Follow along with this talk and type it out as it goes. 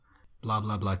blah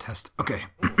blah blah test. Okay.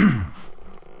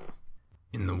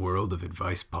 In the world of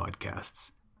advice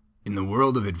podcasts. In the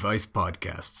world of advice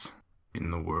podcasts. In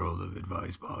the world of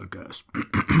advice podcasts.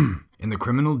 In the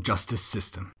criminal justice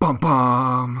system. Bum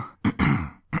bum.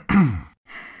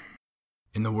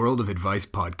 In the world of advice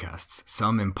podcasts,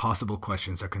 some impossible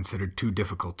questions are considered too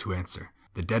difficult to answer.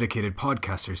 The dedicated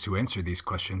podcasters who answer these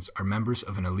questions are members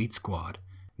of an elite squad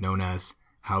known as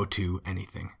How To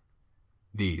Anything.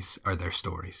 These are their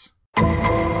stories. Why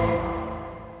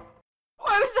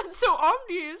was that so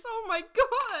obvious? Oh my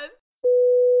god!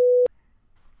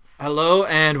 Hello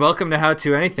and welcome to How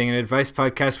To Anything, an advice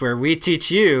podcast where we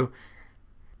teach you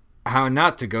how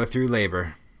not to go through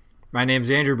labor. My name's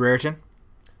Andrew Brereton.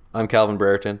 I'm Calvin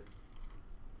Brereton.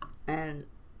 And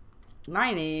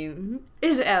my name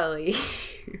is Ellie.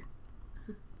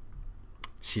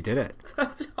 She did it.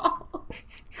 That's all.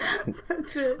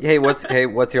 That's it. Hey,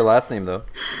 what's your last name though?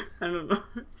 I don't know.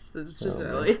 It's just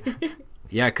Ellie.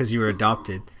 Yeah, because you were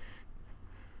adopted.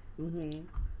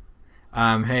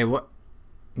 Mm-hmm. Hey, what?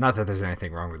 Not that there's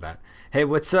anything wrong with that. Hey,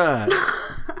 what's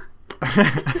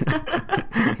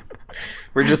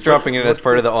We're just dropping it as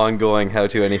part of the ongoing How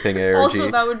To Anything ARG.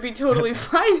 Also, that would be totally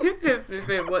fine if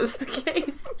it was the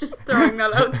case. Just throwing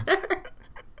that out there.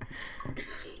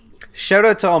 Shout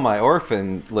out to all my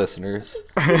orphan listeners.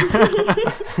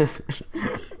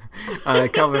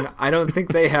 Calvin, I don't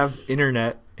think they have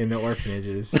internet in the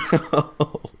orphanages.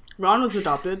 Ron was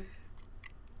adopted.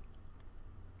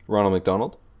 Ronald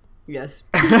McDonald? Yes.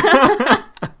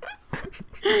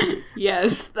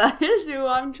 Yes, that is who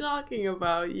I'm talking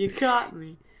about. You got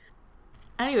me.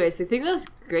 Anyways, I think that was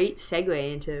a great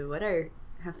segue into what our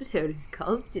episode is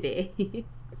called today.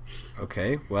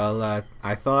 Okay, well,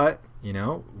 I thought,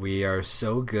 we are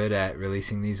so good at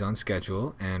releasing these on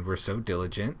schedule, and we're so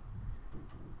diligent.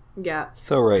 Yeah.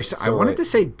 So right. I wanted to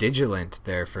say digilant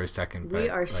there for a second, but we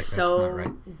are that's so not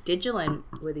right. digilant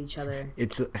with each other.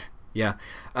 It's, yeah.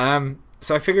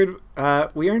 So I figured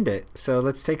we earned it. So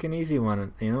let's take an easy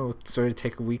one. We'll sort of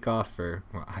take a week off, or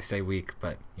well, I say week,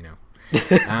 but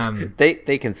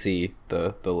they can see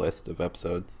the list of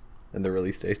episodes and the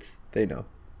release dates. They know.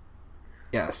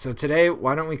 Yeah. So today,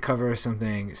 why don't we cover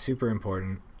something super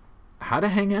important? How to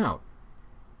hang out.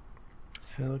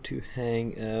 How to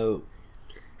hang out.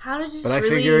 How to just But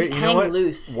really I hang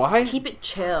loose. Why keep it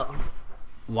chill?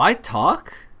 Why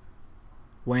talk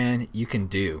when you can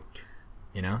do?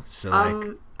 So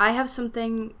I have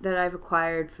something that I've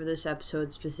acquired for this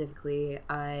episode specifically.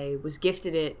 I was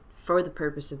gifted it for the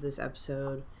purpose of this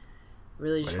episode.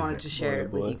 Really just wanted to share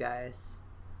it with you guys.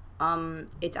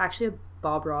 It's actually a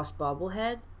Bob Ross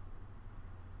bobblehead.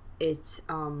 It's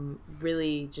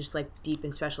really just like deep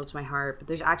and special to my heart, but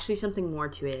there's actually something more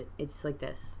to it. It's like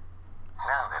this.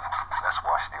 Now then, let's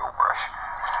wash the old brush.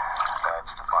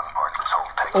 That's the fun part of this whole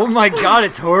thing. Oh my god,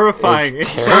 it's horrifying. It's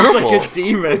it sounds terrible. like a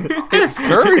demon. It's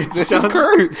cursed. This is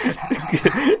cursed.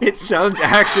 It sounds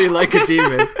actually like a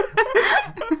demon. And that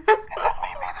may be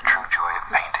the true joy of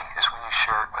painting, is when you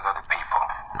share it with other people.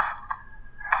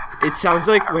 It sounds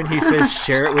like when he says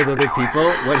share it with other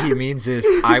people, what he means is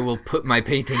I will put my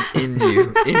painting in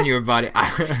you, in your body.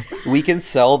 We can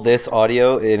sell this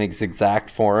audio in its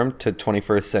exact form to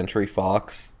 21st Century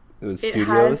Fox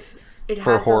Studios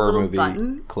for horror movie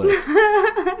clips.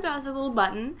 It has a little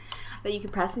button that you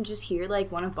can press and just hear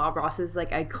like one of Bob Ross's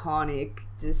like iconic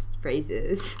just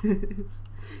phrases.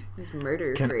 Just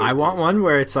murder phrases. I want one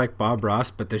where it's like Bob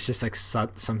Ross, but there's just like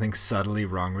something subtly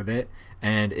wrong with it,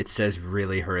 and it says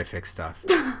really horrific stuff.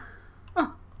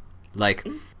 Like,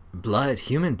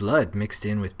 human blood mixed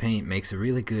in with paint makes a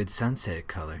really good sunset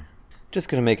color. Just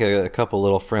gonna make a couple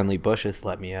little friendly bushes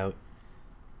let me out.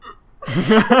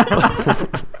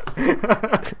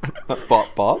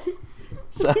 Bob?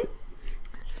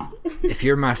 If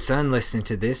you're my son listening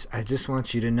to this, I just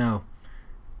want you to know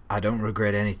I don't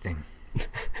regret anything.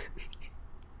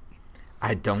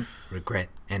 I don't regret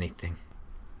anything.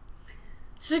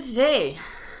 So today,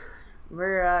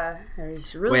 we're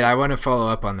really... Wait, I want to follow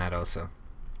up on that also.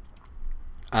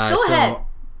 Go ahead.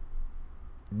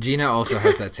 Gina also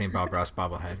has that same Bob Ross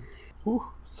bobblehead. Ooh,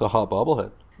 it's a hot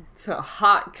bobblehead. It's a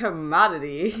hot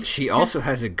commodity. She also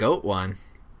has a goat one.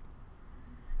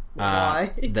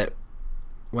 Why? That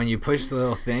when you push the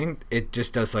little thing, it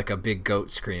just does like a big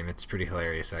goat scream. It's pretty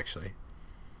hilarious, actually.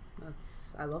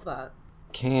 I love that.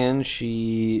 Can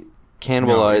she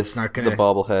cannibalize the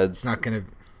bobbleheads? It's not gonna.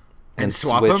 And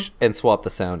swap switch them? and swap the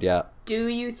sound. Yeah. Do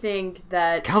you think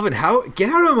that Calvin? Get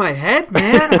out of my head,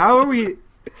 man! How are we?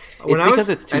 When I was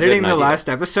editing the last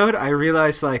episode, I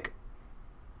realized like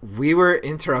we were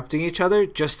interrupting each other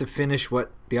just to finish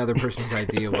what the other person's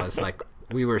idea was. Like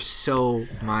We were so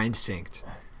mind synced.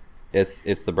 It's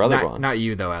the brother bond. Not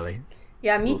you though, Ellie.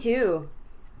 Yeah, me too.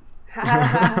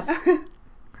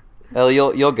 Ellie,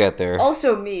 you'll get there.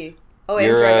 Also me. Oh,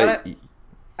 Andrew,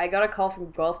 I got a call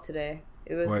from Guelph today.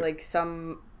 It was like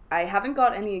I haven't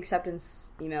got any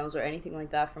acceptance emails or anything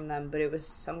like that from them, but it was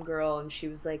some girl, and she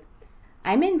was like,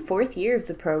 I'm in 4th year of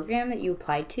the program that you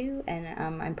applied to, and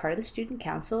I'm part of the student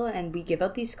council, and we give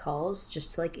out these calls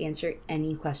just to like answer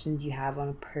any questions you have on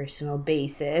a personal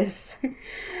basis.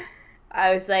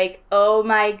 I was like, oh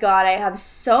my god, I have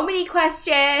so many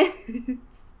questions.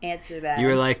 Answer that.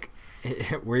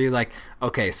 Were you like,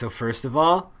 okay, so first of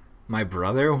all, my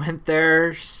brother went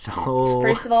there, so...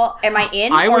 First of all, am I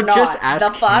in I or would not? just ask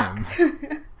the fuck?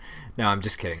 him. No, I'm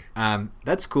just kidding.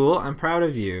 That's cool. I'm proud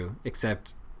of you.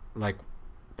 Except, like,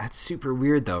 that's super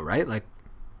weird, though, right? Like,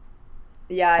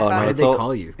 yeah, why did they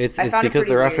call you? It's because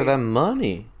they're after that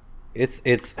money. It's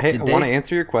hey, I want to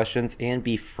answer your questions and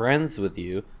be friends with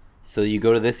you, so you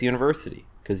go to this university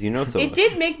because you know so much. It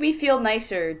did make me feel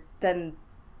nicer than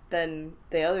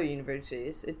the other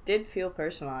universities. It did feel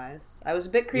personalized. I was a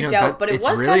bit creeped out, but it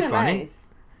was really kind of nice.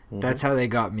 That's how they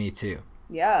got me too.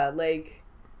 Yeah, like.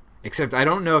 Except I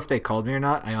don't know if they called me or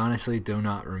not. I honestly do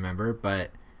not remember.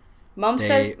 But Mom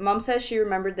says she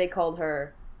remembered they called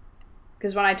her.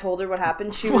 Because when I told her what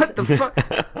happened, she was. What the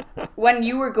fuck? When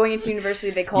you were going into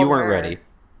university, they called her. You weren't ready.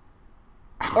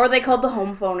 Or they called the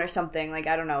home phone or something. Like,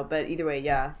 I don't know, but either way,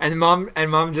 yeah. And mom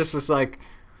just was like,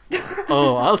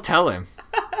 "Oh, I'll tell him."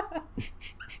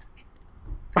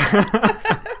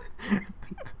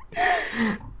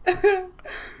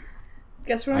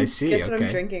 Guess what I'm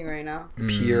drinking right now?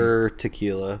 Pure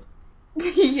tequila.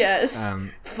 Yes.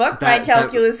 Fuck my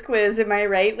calculus quiz, am I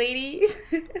right, ladies?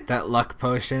 That luck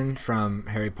potion from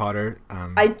Harry Potter.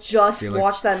 I just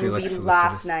watched that movie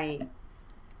last night.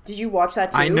 Did you watch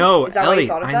that too? I know, Is that Ellie. why you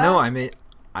thought of that?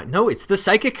 I know it's the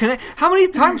psychic connect. How many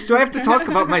times do I have to talk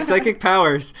about my psychic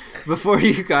powers before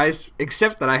you guys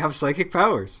accept that I have psychic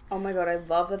powers? Oh my god, I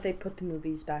love that they put the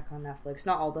movies back on Netflix.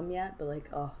 Not all of them yet, but like,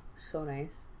 oh, so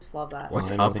nice. Just love that.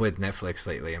 What's up with Netflix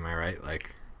lately? Am I right? Like,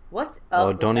 what's up?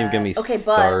 Oh, don't even get me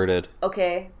started.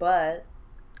 But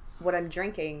what I'm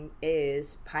drinking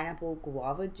is pineapple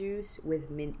guava juice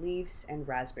with mint leaves and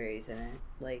raspberries in it.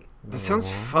 Like, that sounds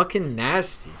fucking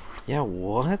nasty. Yeah,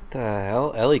 what the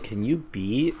hell? Ellie, can you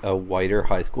be a whiter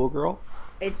high school girl?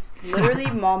 It's literally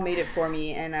Mom made it for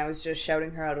me, and I was just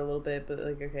shouting her out a little bit, but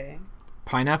like, okay.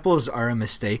 Pineapples are a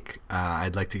mistake.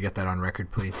 I'd like to get that on record,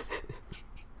 please.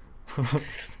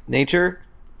 Nature,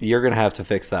 you're going to have to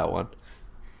fix that one.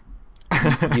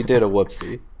 You did a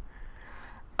whoopsie.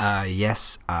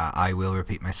 Yes, I will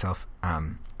repeat myself.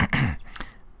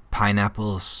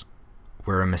 Pineapples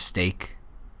were a mistake.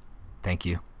 Thank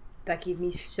you. That gave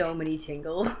me so many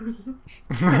tingles.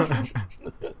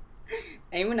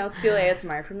 Anyone else feel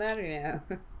ASMR from that or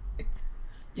no?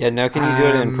 Yeah, now can you do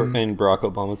it in Barack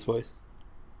Obama's voice?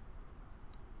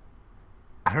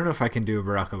 I don't know if I can do a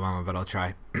Barack Obama, but I'll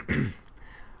try.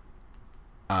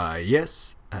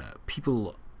 Yes,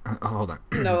 people... hold on.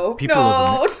 No,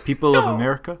 people of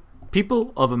America.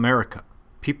 People of America.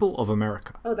 People of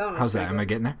America. Oh, that one. How's that? Am I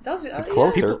getting there? That was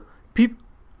closer.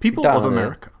 People of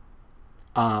America.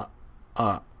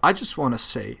 I just want to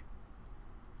say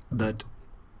that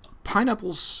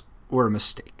pineapples were a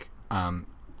mistake.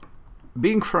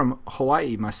 Being from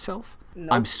Hawaii myself, nope.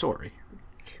 I'm sorry.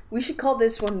 We should call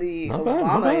this one the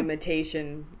Obama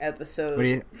imitation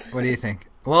episode. What do you think?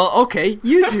 Well, okay,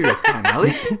 you do it then,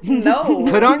 Ellie. No.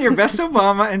 Put on your best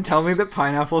Obama and tell me that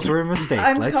pineapples were a mistake.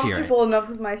 Let's comfortable enough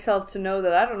with myself to know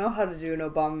that I don't know how to do an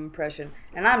Obama impression,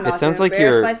 and I'm not going to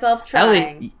embarrass myself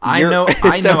trying. Ellie, I know.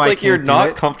 It sounds like you're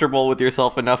not comfortable with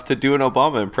yourself enough to do an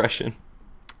Obama impression.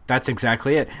 That's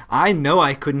exactly it. I know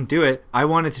I couldn't do it. I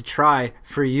wanted to try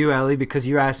for you, Ellie, because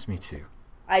you asked me to.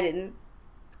 I didn't.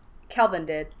 Calvin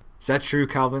did. Is that true,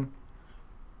 Calvin?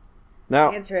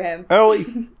 Now, answer him.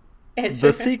 Ellie,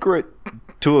 the secret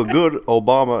to a good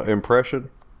Obama impression.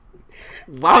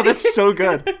 Wow, that's so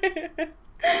good.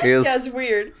 Is yeah, it's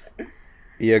weird.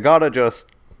 You gotta just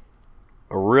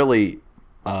really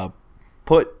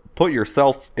put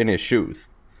yourself in his shoes.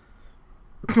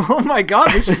 Oh my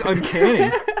god, this is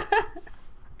uncanny.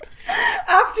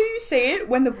 After you say it,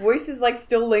 when the voice is like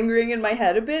still lingering in my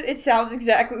head a bit, it sounds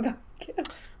exactly like it.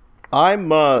 I am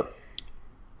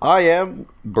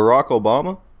Barack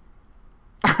Obama,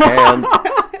 and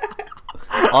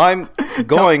I'm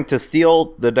going to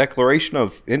steal the Declaration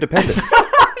of Independence.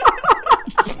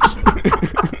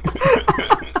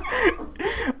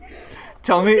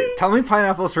 Tell me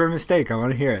pineapples were a mistake. I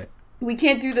want to hear it. We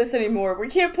can't do this anymore. We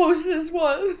can't post this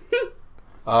one.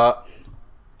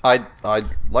 I'd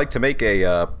like to make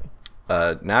a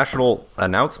national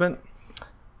announcement.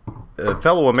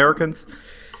 Fellow Americans,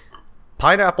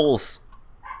 pineapples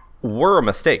were a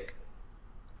mistake.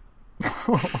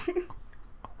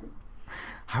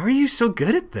 How are you so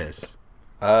good at this?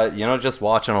 Just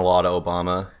watching a lot of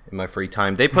Obama in my free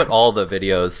time. They put all the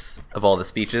videos of all the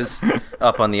speeches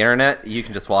up on the internet. You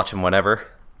can just watch them whenever.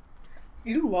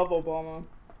 You love Obama.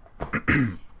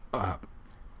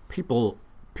 People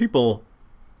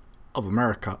of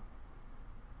America.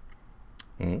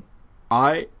 Mm-hmm.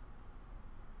 I,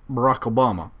 Barack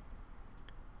Obama,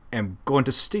 am going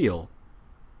to steal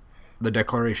the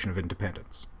Declaration of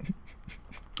Independence.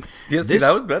 Yes,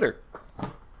 that was better.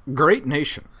 Great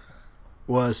nation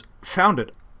was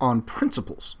founded on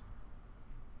principles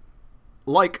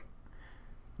like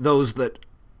those that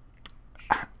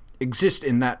exist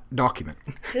in that document.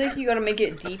 I feel like you gotta make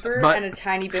it deeper and a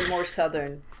tiny bit more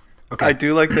southern. Okay. I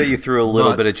do like that you threw a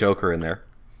little bit of Joker in there.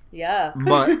 Yeah.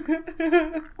 But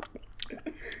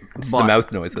it's the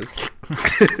mouth noises.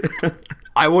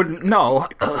 I wouldn't know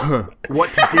what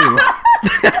to do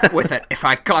with it if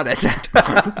I got it.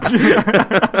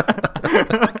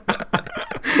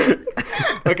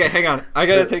 Okay, hang on. I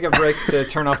gotta take a break to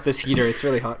turn off this heater. It's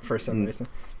really hot for some reason.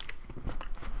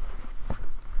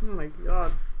 Oh my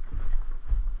god.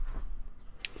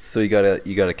 So you got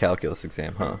a calculus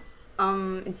exam, huh?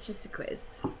 It's just a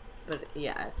quiz. But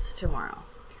yeah, it's tomorrow.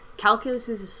 Calculus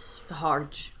is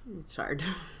hard. It's hard.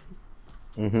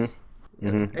 Mm-hmm.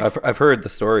 Mm-hmm. I've heard the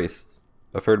stories.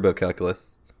 I've heard about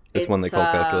calculus. This one they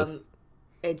call calculus.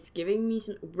 It's giving me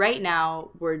some... Right now,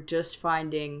 we're just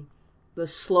finding the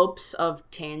slopes of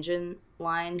tangent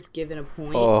lines given a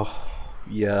point. Oh,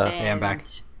 yeah. And, I'm back.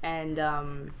 And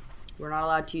we're not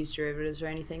allowed to use derivatives or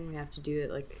anything. We have to do it,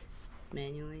 like,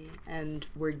 manually. And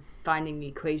we're finding the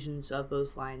equations of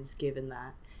those lines given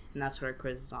that. And that's what our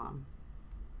quiz is on.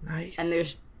 Nice. And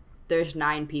there's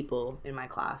 9 people in my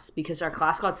class. Because our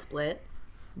class got split.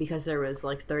 Because there was,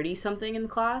 like, 30-something in the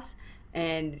class.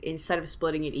 And instead of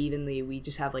splitting it evenly, we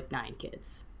just have, like, 9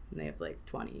 kids. And they have, like,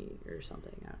 20 or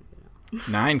something. I don't know.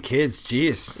 9 kids,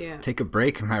 jeez. Yeah. Take a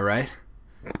break, am I right?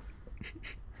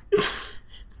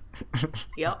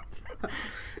 Yep.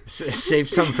 Save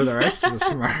some for the rest of us,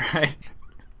 am I right?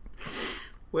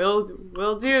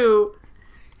 Will do,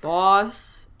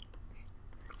 boss.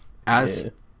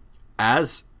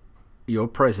 As your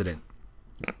president,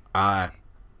 I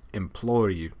implore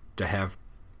you to have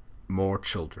more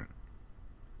children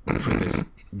for this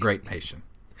great nation.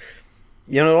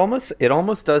 You know, it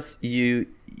almost does. You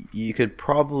could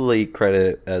probably credit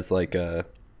it as like at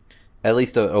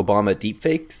least a Obama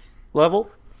deepfakes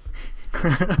level.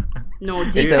 No,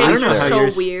 deepfakes are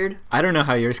so weird. I don't know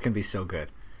how yours can be so good.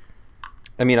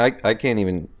 I mean, I can't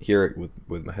even hear it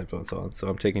with my headphones on, so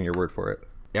I'm taking your word for it.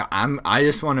 Yeah, I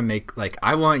just want to make, like,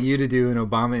 I want you to do an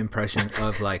Obama impression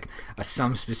of, like,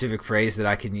 some specific phrase that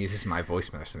I can use as my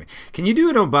voice message. Can you do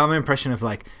an Obama impression of,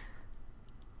 like,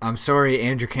 I'm sorry,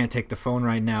 Andrew can't take the phone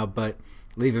right now, but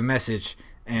leave a message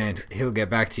and he'll get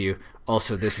back to you.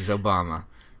 Also, this is Obama.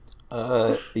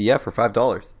 Yeah, for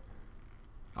 $5.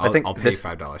 I'll pay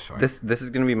 $5 for it. This is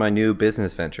going to be my new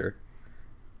business venture.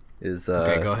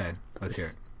 Okay, go ahead. Let's hear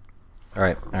it. All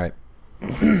right.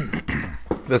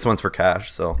 This one's for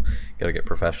cash, so gotta get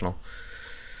professional.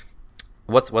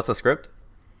 What's the script?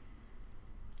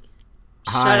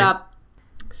 Shut up.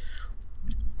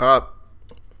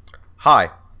 Hi.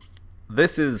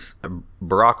 This is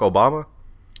Barack Obama.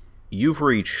 You've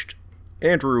reached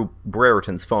Andrew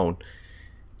Brereton's phone.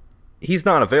 He's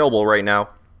not available right now,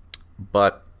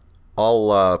 but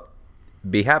I'll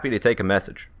be happy to take a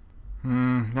message.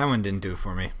 That one didn't do it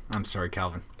for me. I'm sorry,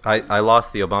 Calvin. I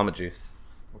lost the Obama juice.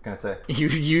 What can I say? You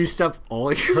used up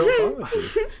all your Obama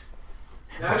juice.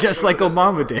 Just like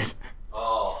Obama did.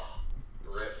 Oh,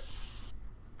 rip.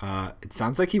 It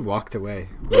sounds like he walked away.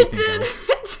 What do you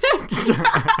think,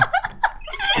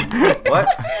 What?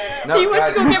 No, he went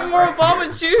to go get more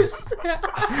Obama juice.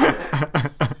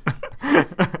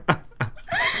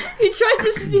 He tried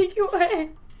to sneak away.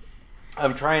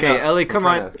 I'm trying. Okay, Ellie, come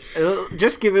on.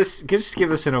 Just give us an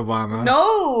Obama.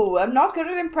 No, I'm not good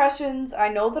at impressions. I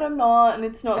know that I'm not, and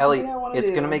it's not Ellie, something I want to do. it's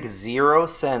going to make 0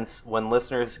 sense when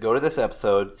listeners go to this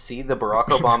episode, see the Barack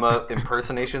Obama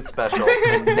impersonation special,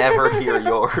 and never hear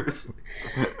yours.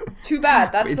 Too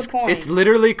bad. That's the point. It's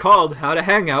literally called "How to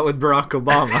Hang Out with Barack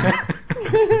Obama."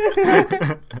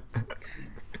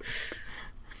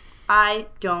 I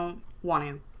don't want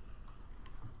to.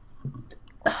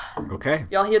 Okay.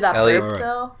 Y'all hear that Ellie. burp,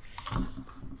 though?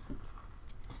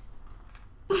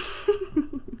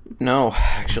 No,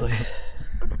 actually.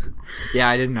 Yeah,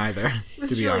 I didn't either. This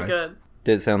to is be really honest. good.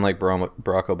 Did it sound like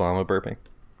Barack Obama burping?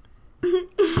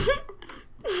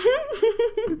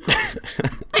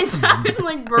 It sounded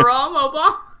like Barack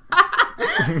Obama.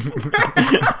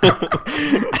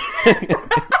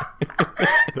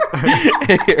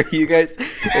 Are you guys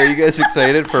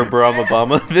excited for Barack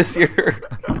Obama this year?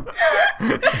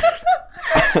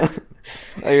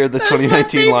 I hear the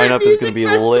 2019 lineup is going to be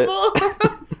lit.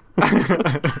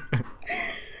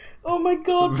 Oh my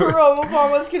god, Barack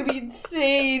Obama's going to be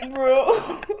insane,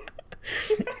 bro.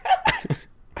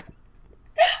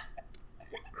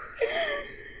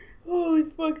 Holy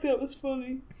fuck, that was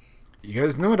funny. You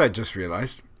guys know what I just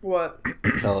realized? What?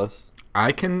 Tell us.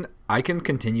 I can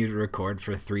continue to record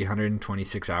for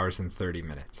 326 hours and 30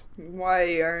 minutes.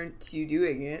 Why aren't you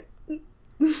doing it?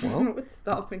 Well, what's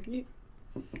stopping you?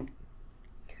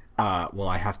 Well,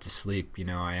 I have to sleep. You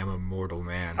know, I am a mortal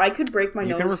man. I could break my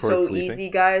nose so sleeping. easy,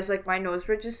 guys. Like, my nose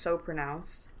bridge is so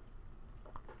pronounced.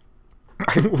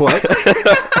 What?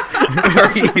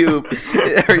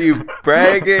 Are you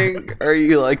bragging? Are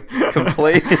you like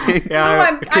complaining?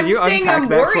 Yeah, no, I'm saying I'm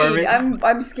worried.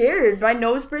 I'm scared. My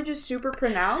nose bridge is super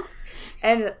pronounced,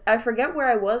 and I forget where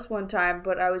I was one time,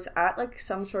 but I was at like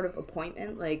some sort of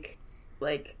appointment, like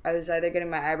I was either getting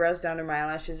my eyebrows done or my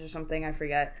eyelashes or something. I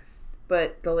forget.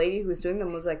 But the lady who was doing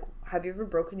them was like, "Have you ever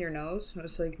broken your nose?" And I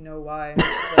was like, "No, why?"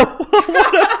 Like,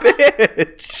 What a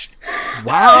bitch!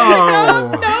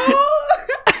 Wow. No.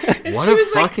 What a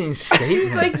fucking statement. She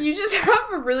was like, "You just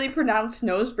have a really pronounced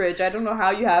nose bridge. I don't know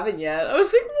how you haven't yet." I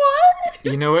was like, "What?"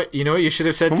 You know what you should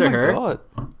have said to her? God.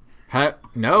 Have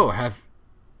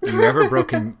you ever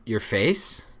broken your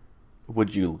face?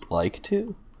 Would you like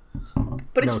to?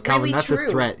 But it's No, Calvin, really that's true. a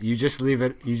threat. You just leave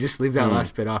it. You just leave that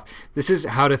last bit off. This is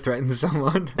how to threaten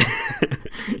someone.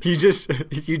 you just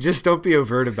don't be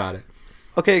overt about it.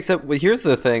 Okay, except here's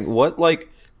the thing. What are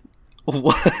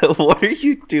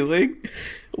you doing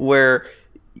where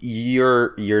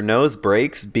your nose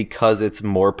breaks because it's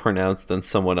more pronounced than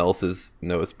someone else's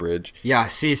nose bridge? Yeah,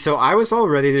 see, so I was all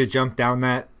ready to jump down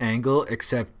that angle,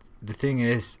 except the thing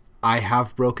is, I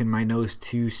have broken my nose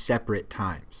 2 separate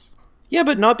times. Yeah,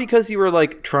 but not because you were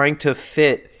like trying to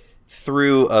fit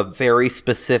through a very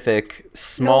specific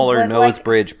smaller nose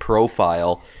bridge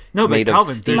profile. No, but made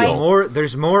Calvin, of steel.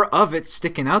 there's more of it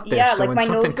sticking out there. Yeah, so like when my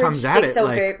something nose comes bridge at it, sticks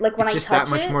out like when it's I just touch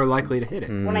that much it, more likely to hit it.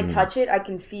 When I touch it, I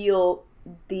can feel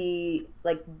the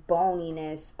like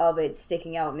boniness of it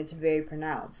sticking out, and it's very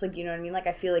pronounced. Like, you know what I mean? Like,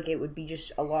 I feel like it would be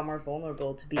just a lot more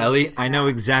vulnerable to be. Ellie, I know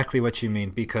exactly what you mean,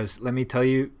 because let me tell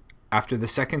you, after the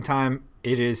second time,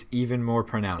 it is even more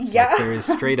pronounced. Yeah. Like, there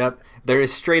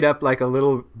is straight up like a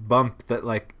little bump that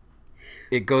like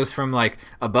it goes from like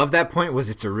above that point was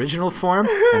its original form,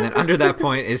 and then under that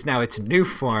point is now its new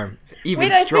form,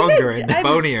 even stronger and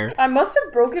bonier. I must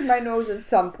have broken my nose at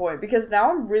some point, because now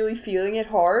I'm really feeling it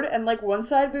hard, and like one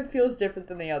side of it feels different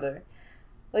than the other.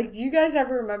 Like, do you guys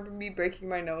ever remember me breaking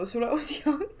my nose when I was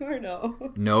young, or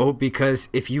no? No, because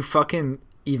if you fucking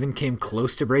even came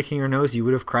close to breaking your nose, you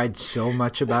would have cried so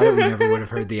much about it, we never would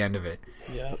have heard the end of it.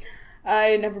 Yep.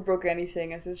 I never broke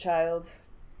anything as a child.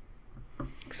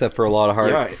 Except for a lot of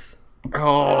hearts. Yeah.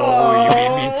 Oh, you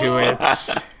beat me to it.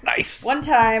 Nice. One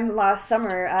time last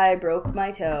summer, I broke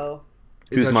my toe.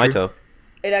 Who's my toe?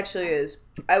 It actually is.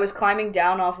 I was climbing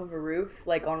down off of a roof,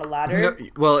 like on a ladder. No,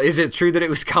 well, is it true that it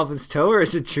was Calvin's toe, or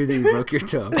is it true that you broke your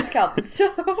toe? It was Calvin's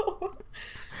toe.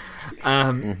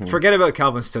 Forget about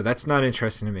Calvin's toe. That's not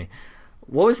interesting to me.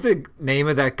 What was the name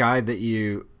of that guy that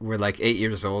you were like 8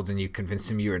 years old and you convinced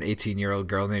him you were an 18-year-old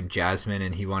girl named Jasmine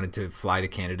and he wanted to fly to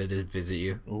Canada to visit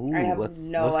you? Ooh, I have let's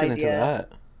no get into idea.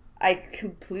 that. I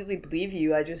completely believe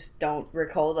you. I just don't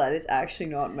recall that. It's actually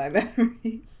not in my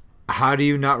memories. How do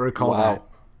you not recall that?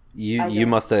 You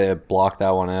must have blocked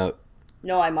that one out.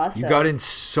 No, I must have. You got in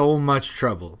so much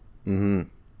trouble. Mm-hmm.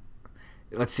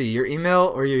 Let's see, your email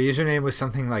or your username was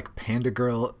something like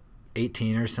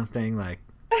PandaGirl18 or something like.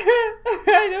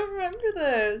 I don't remember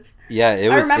this. Yeah,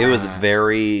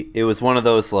 it was one of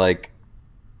those like,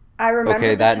 I remember okay,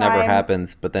 the that time, never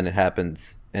happens, but then it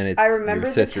happens, and it's your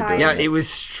sister doing Yeah, it. it was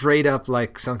straight up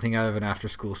like something out of an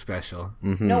after-school special.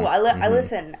 Mm-hmm. No, I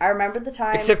listen. I remember the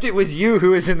time. Except it was you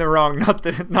who was in the wrong, not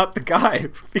the guy,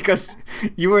 because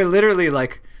you were literally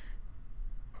like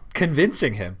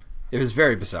convincing him. It was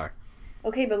very bizarre.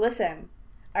 Okay, but listen.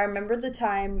 I remember the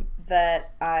time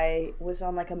that I was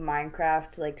on like a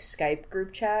Minecraft like Skype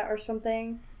group chat or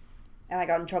something, and I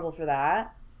got in trouble for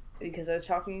that because I was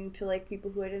talking to like people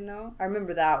who I didn't know. I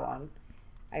remember that one.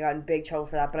 I got in big trouble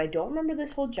for that, but I don't remember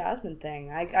this whole Jasmine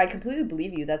thing. I completely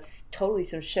believe you. That's totally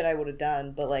some shit I would have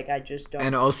done, but like I just don't.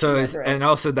 And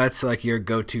also that's like your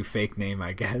go-to fake name,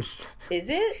 I guess. Is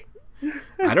it?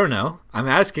 I don't know. I'm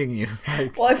asking you.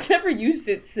 Like... Well, I've never used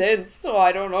it since, so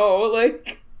I don't know.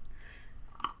 Like,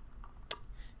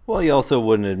 well, you also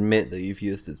wouldn't admit that you've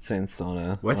used it since on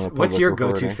a. What's your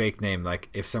go-to fake name? Like,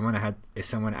 if someone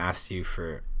asked you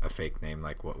for a fake name,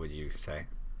 like, what would you say?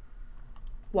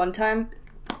 One time,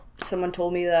 someone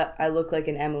told me that I look like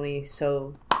an Emily,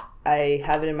 so I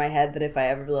have it in my head that if I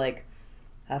ever like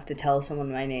have to tell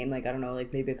someone my name, like, I don't know,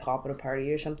 like maybe a cop at a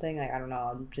party or something, like, I don't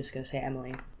know, I'm just gonna say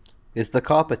Emily. Is the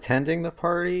cop attending the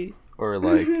party or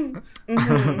like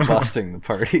busting the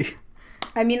party?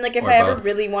 I mean, like, if I ever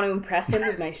really want to impress him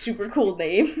with my super cool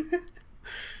name.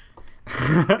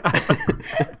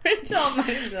 Rachel, mine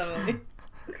is Emily.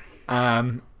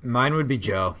 Mine would be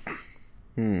Joe.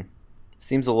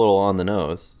 Seems a little on the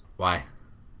nose. Why?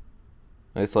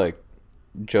 It's like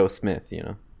Joe Smith, you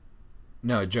know?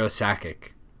 No, Joe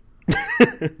Sakic.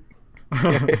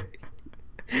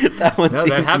 That one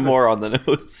seems more on the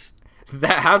nose.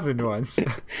 That happened once.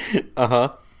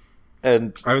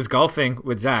 And I was golfing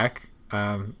with Zach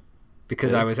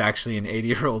because I was actually an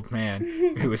 80-year-old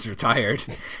man who was retired.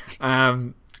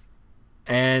 And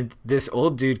this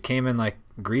old dude came and like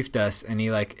griefed us, and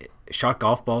he like shot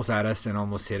golf balls at us and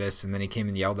almost hit us, and then he came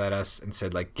and yelled at us and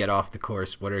said like, get off the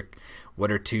course. What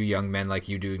are two young men like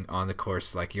you doing on the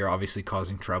course? Like, you're obviously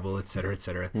causing trouble, etc.,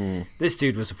 etc. This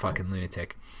dude was a fucking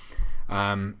lunatic.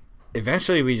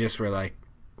 Eventually we just were like,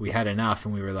 we had enough,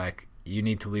 and we were like, you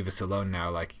need to leave us alone now.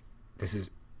 Like, this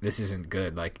isn't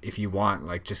good. Like, if you want,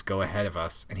 like, just go ahead of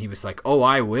us. And he was like, oh,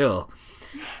 I will.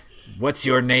 What's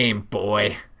your name,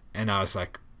 boy? And I was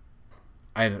like,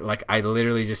 I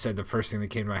literally just said the first thing that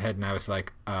came to my head, and I was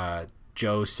like,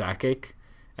 Joe Sakic.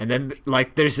 And then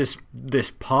like there's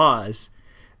this pause,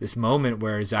 this moment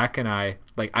where Zach and I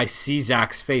see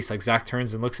Zach's face, like Zach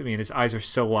turns and looks at me and his eyes are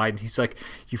so wide and he's like,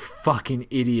 you fucking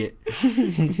idiot.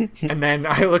 And then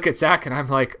I look at Zach and I'm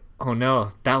like, oh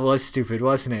no, that was stupid,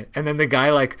 wasn't it? And then the guy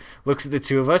like looks at the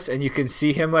two of us and you can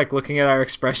see him like looking at our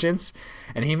expressions,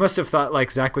 and he must have thought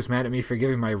like Zach was mad at me for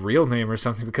giving my real name or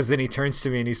something, because then he turns to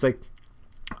me and he's like,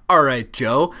 all right,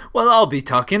 Joe, well, I'll be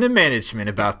talking to management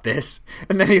about this.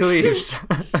 And then he leaves.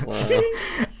 Wow.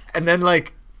 And then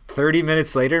like 30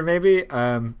 minutes later, maybe,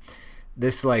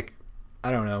 this like,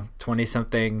 I don't know,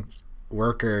 20-something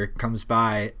worker comes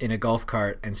by in a golf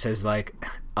cart and says like,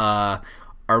 are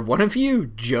one of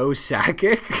you Joe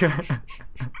Sakic?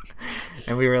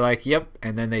 And we were like, yep.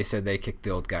 And then they said they kicked the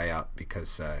old guy out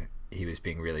because he was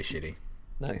being really shitty.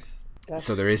 Nice.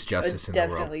 So there is justice in the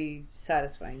world. Definitely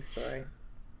satisfying story.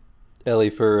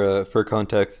 Ellie, for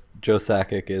context, Joe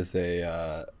Sakic is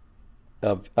a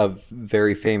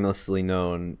very famously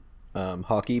known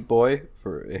hockey boy.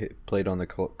 Played on the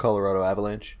Colorado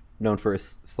Avalanche, known for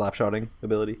his slapshotting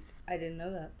ability. I didn't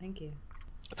know that. Thank you.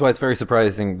 That's why it's very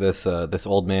surprising this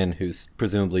old man who's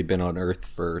presumably been on Earth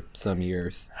for some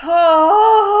years didn't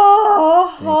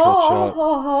catch up.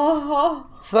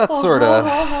 So that's sort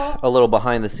of a little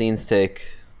behind the scenes take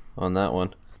on that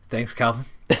one. Thanks, Calvin.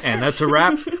 And that's a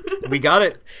wrap. We got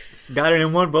it. Got it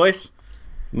in one, boys.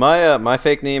 My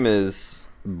fake name is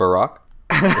Barack.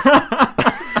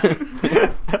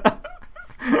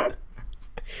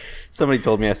 Somebody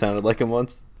told me I sounded like him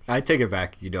once. I take it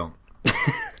back. You don't.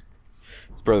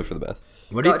 It's brother for the best.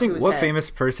 What do you think? What famous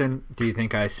person do you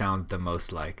think I sound the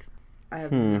most like? I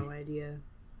have no idea.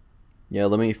 Yeah,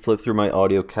 let me flip through my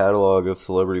audio catalog of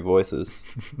celebrity voices.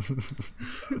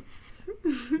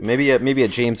 Maybe a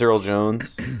James Earl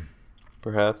Jones,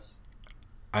 perhaps.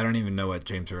 I don't even know what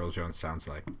James Earl Jones sounds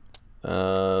like.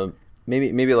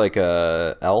 Maybe like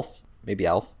Alf. Maybe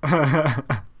Alf.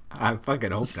 I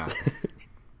fucking hope not.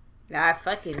 I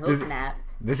fucking hope not.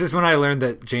 This is when I learned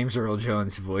that James Earl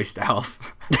Jones voiced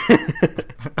Alf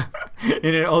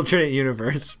in an alternate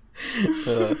universe.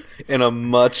 In a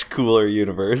much cooler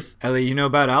universe. Ellie, you know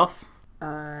about Alf?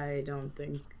 I don't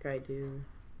think I do.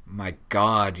 My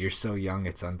God, you're so young,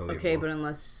 it's unbelievable. Okay, but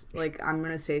unless, like, I'm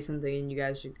going to say something and you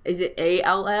guys should... Is it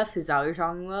ALF? Is that what you're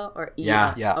talking about? Or E?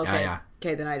 Yeah. Okay. Yeah.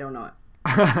 Okay, then I don't know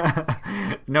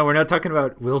it. No, we're not talking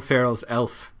about Will Ferrell's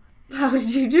Elf. How did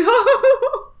you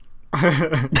know?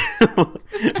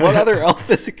 What other elf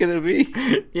is it going to be?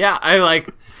 Yeah,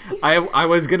 I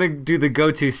was going to do the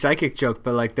go-to psychic joke,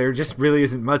 but, like, there just really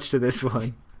isn't much to this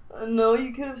one. No,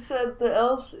 you could have said the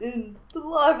elves in the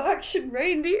live-action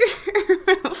reindeer.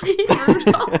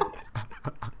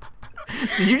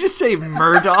 Did you just say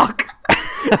Murdoch?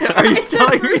 Are you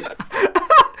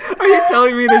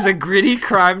telling me there's a gritty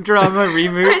crime drama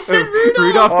reboot of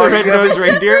Rudolph the Red-Nosed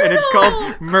Reindeer and it's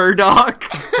called Murdoch?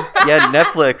 Yeah,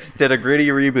 Netflix did a gritty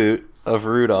reboot of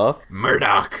Rudolph.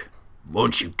 Murdoch,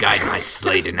 won't you guide my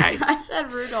sleigh tonight? I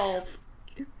said Rudolph.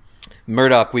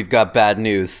 Murdoch, we've got bad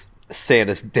news.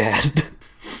 Santa's dead.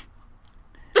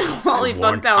 Holy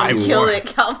fuck, that would kill it,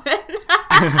 Calvin.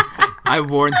 I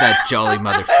warned that jolly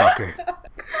motherfucker.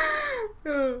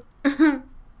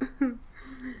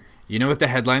 You know what the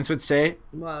headlines would say?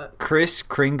 What? Kris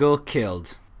Kringle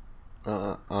killed.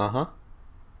 Uh-huh.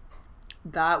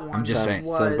 That one I'm just saying.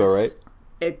 Sounds about right.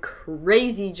 A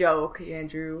crazy joke,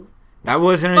 Andrew. That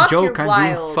wasn't a joke. I'm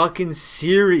being wild. fucking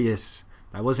serious.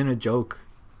 That wasn't a joke.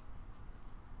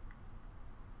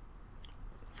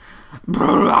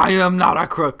 Bro, I am not a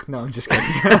crook. No, I'm just kidding.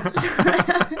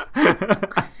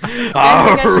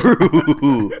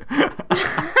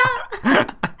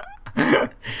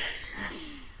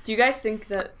 Do you guys think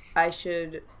that I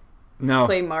should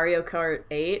play Mario Kart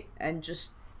 8 and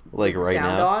just like right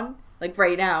sound now? on? Like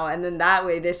right now, and then that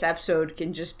way this episode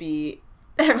can just be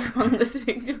everyone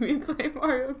listening to me play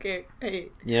Mario Kart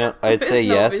 8. Yeah, I'd say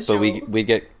no yes, visuals. but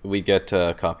we get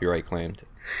copyright claimed.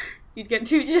 You'd get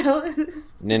too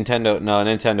jealous.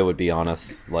 Nintendo would be on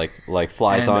us like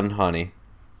flies on honey.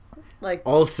 Like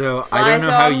also, I don't know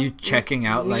how flies on you checking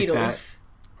out needles. like that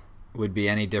would be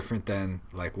any different than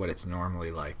like what it's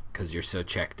normally like because you're so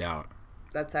checked out.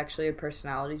 That's actually a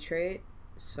personality trait.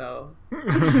 So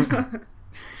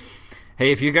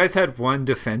hey, if you guys had one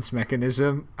defense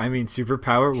mechanism, I mean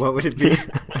superpower, what would it be?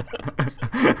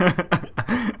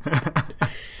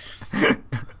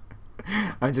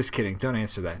 I'm just kidding. Don't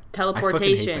answer that. Teleportation. I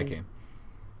fucking hate that game.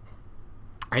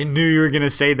 I knew you were gonna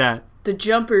say that. The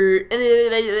jumper.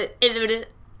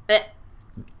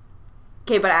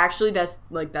 Okay, but actually, that's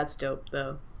dope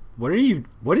though. What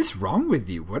is wrong with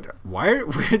you? Where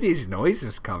are these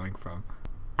noises coming from?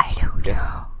 I don't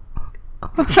know.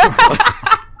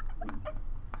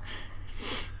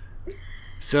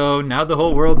 So now the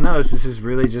whole world knows this is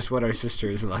really just what our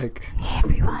sister is like. Hey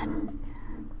everyone.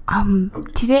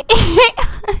 Today.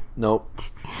 Nope.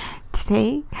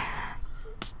 Today,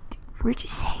 we're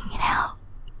just hanging out.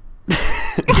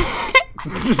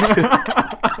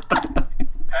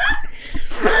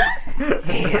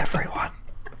 Hey everyone.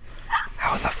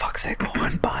 How the fuck's it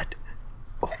going, bud?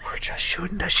 Oh, we're just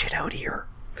shooting the shit out here.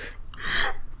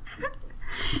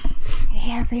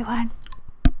 Hey everyone.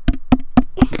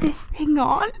 Is this thing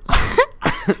on?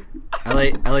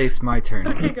 Ellie, it's my turn.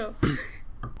 Okay, go.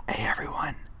 Hey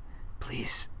everyone,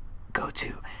 please go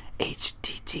to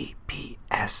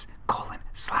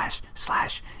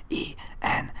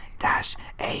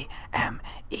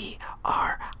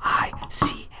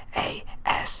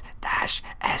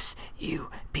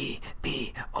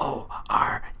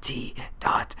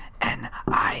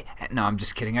No, I'm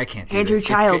just kidding. I can't do Andrew this.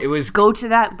 Child, go to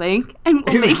that link and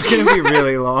we'll It was make going to be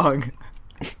really long.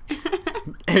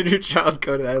 Andrew Child,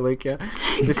 go to that link, yeah.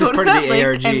 This go is part of the link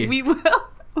ARG. and we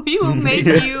will make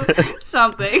you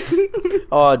something.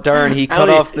 Oh darn! He cut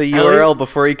off the URL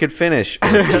before he could finish.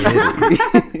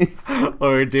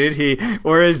 Or did he?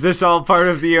 Or is this all part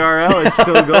of the URL? It's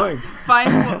still going.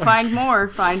 Find more.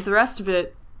 Find the rest of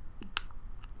it.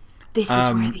 This is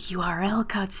where the URL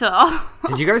cuts off.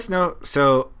 Did you guys know?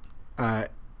 So,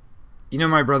 you know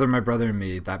my brother and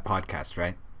me, that podcast,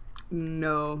 right?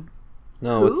 No.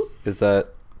 No, Who? is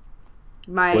that?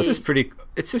 It's this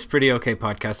pretty okay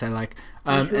podcast I like.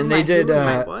 And They they did did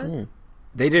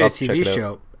a TV check it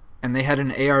show, and they had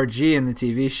an ARG in the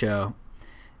TV show,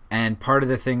 and part of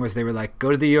the thing was they were like,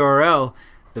 go to the URL,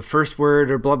 the first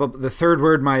word or blah blah, the third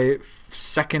word my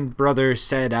second brother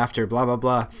said after blah blah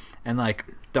blah, and like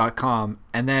 .com,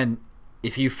 and then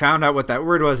if you found out what that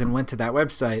word was and went to that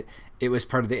website, it was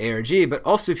part of the ARG. But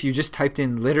also if you just typed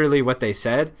in literally what they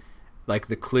said, like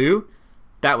the clue,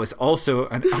 that was also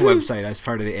a website as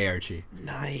part of the ARG.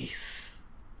 Nice.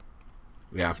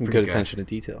 Yeah, some good attention to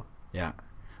detail. Yeah.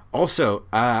 Also,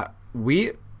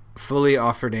 we fully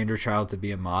offered Andrew Child to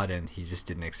be a mod, and he just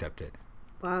didn't accept it.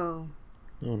 Wow.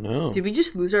 Oh no. Did we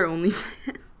just lose our only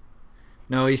fan?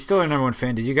 No, he's still our number one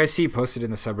fan. Did you guys see he posted in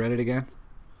the subreddit again?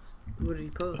 What did he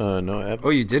post? No, I haven't.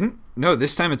 Oh, you didn't? No,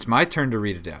 this time it's my turn to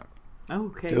read it out. Oh,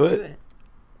 okay. Do it. Let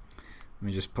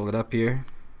me just pull it up here.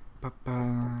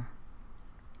 Ba-ba.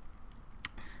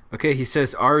 Okay, he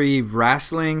says, RE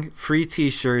wrestling, free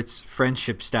t-shirts,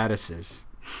 friendship statuses.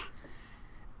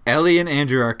 Ellie and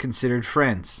Andrew are considered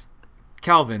friends.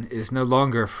 Calvin is no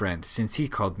longer a friend since he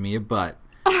called me a butt.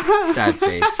 Sad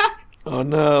face. Oh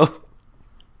no.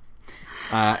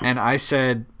 And I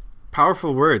said,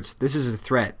 powerful words. This is a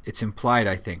threat. It's implied,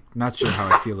 I think. Not sure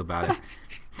how I feel about it.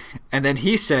 And then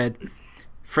he said,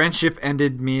 friendship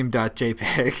ended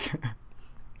meme.jpg.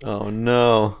 Oh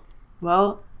no.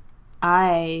 Well,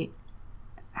 I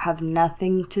have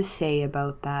nothing to say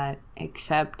about that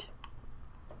except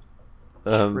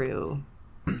true.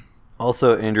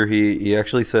 Also, Andrew, he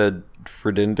actually said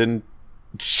Fredinden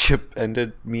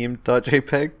chip-ended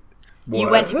meme.jpg. You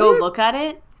went to go look at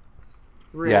it?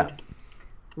 Rude. Yeah.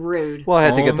 Rude. Well, I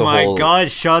had to get the whole... Oh my god,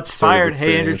 shots fired.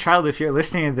 Hey, Andrew experience. Child, if you're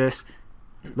listening to this,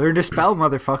 learn to spell,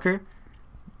 motherfucker.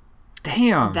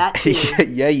 Damn. That too.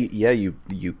 you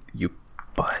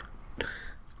butt.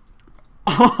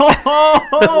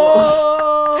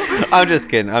 I'm just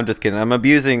kidding. I'm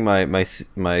abusing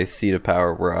my seat of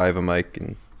power where I have a mic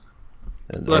and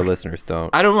Look, our listeners don't.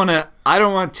 I don't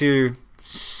want to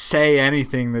say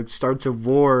anything that starts a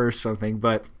war or something,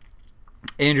 but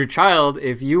Andrew Child,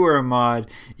 if you were a mod,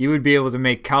 you would be able to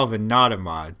make Calvin not a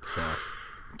mod. So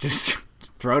just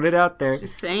throwing it out there.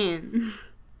 Just saying.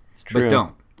 It's true. But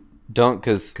don't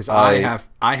because I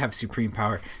have supreme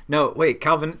power. No, wait,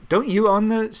 Calvin, don't you own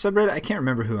the subreddit? I can't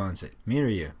remember who owns it. Me or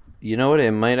you? You know what?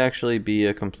 It might actually be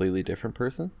a completely different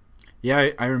person.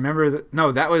 Yeah, I remember.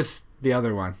 No, that was the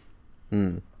other one.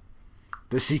 Mm.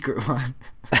 The secret one.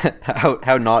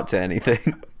 how not to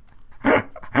anything.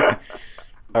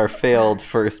 Our failed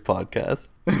first podcast.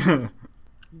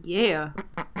 Yeah.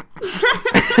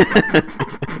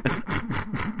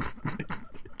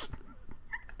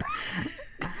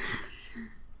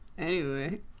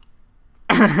 Anyway.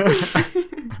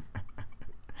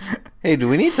 Hey, do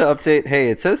we need to update? Hey,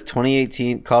 it says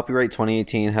 2018 copyright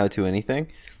 2018 how to anything.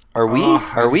 Are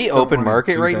we open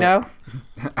market right now?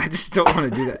 I just don't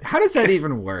want to do that. How does that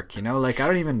even work? You know, like I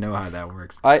don't even know how that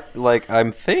works.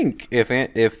 I'm think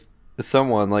if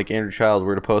someone like Andrew Child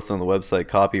were to post on the website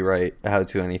copyright how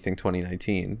to anything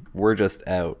 2019, we're just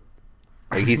out.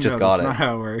 Like he's just got it. That's not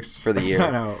how it works. For the that's year.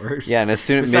 Not how it works. Yeah, and as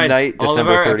soon as Besides, midnight,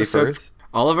 December 31st.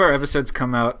 All of our episodes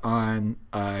come out on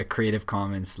Creative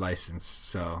Commons license,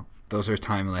 so those are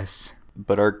timeless.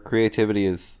 But our creativity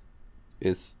is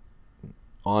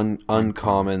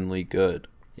uncommonly good.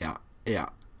 Yeah. Yeah.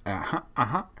 Yeah.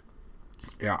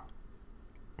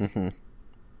 Mm-hmm.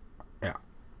 Yeah.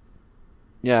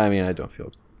 Yeah, I mean, I don't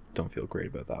feel great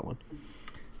about that one.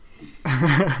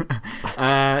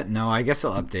 No, I guess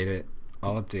I'll update it.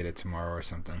 I'll update it tomorrow or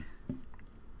something.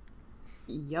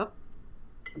 Yep.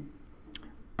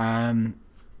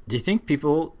 Do you think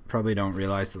people probably don't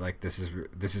realize that like this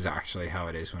is actually how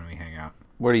it is when we hang out?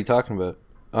 What are you talking about?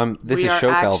 This we is are show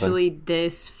Calvin. actually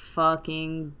this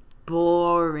fucking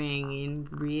boring in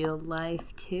real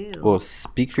life too. Well,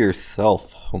 speak for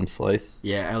yourself, home slice.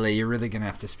 Yeah, LA, you're really gonna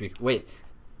have to speak. Wait,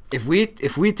 if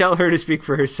we tell her to speak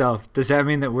for herself, does that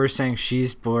mean that we're saying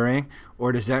she's boring,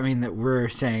 or does that mean that we're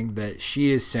saying that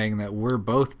she is saying that we're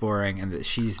both boring and that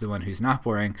she's the one who's not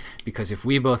boring? Because if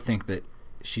we both think that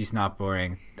she's not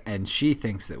boring and she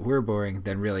thinks that we're boring,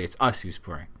 then really it's us who's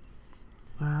boring.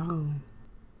 Wow.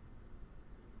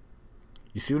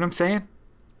 You see what I'm saying?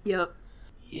 Yep.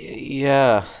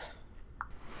 Yeah.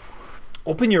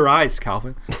 Open your eyes,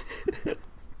 Calvin.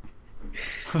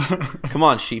 Come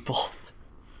on, sheeple.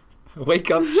 Wake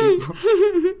up,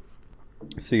 sheeple.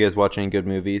 So you guys watch any good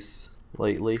movies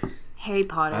lately? Harry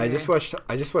Potter. I just watched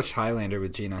Highlander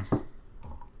with Gina.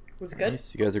 Was it good?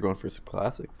 Nice. You guys are going for some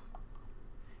classics.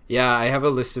 Yeah, I have a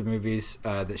list of movies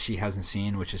that she hasn't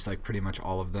seen, which is like pretty much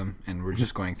all of them, and we're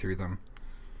just going through them.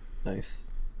 Nice.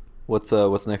 What's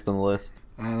next on the list?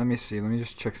 Let me see. Let me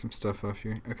just check some stuff off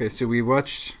here. Okay, so we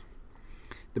watched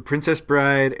The Princess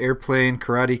Bride, Airplane,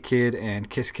 Karate Kid, and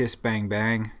Kiss Kiss Bang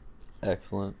Bang.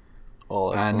 Excellent.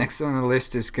 All excellent. Next on the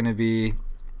list is going to be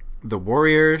The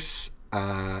Warriors,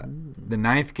 The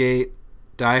Ninth Gate,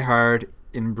 Die Hard,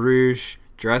 In Bruges,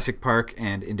 Jurassic Park,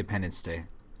 and Independence Day.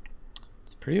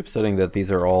 It's pretty upsetting that these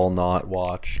are all not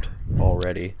watched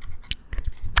already.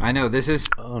 I know, this is...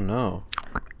 Oh, no.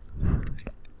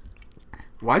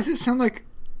 Why does it sound like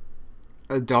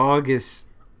a dog is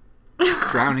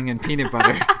drowning in peanut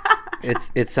butter?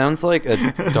 It sounds like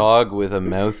a dog with a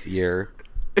mouth ear.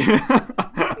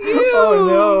 Oh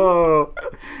no,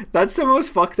 that's the most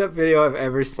fucked up video I've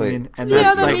ever seen. Wait, and yeah,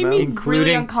 that's that like made me including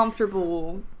really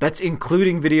uncomfortable. That's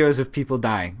including videos of people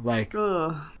dying. Like,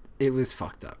 Ugh. it was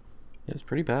fucked up. It was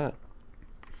pretty bad.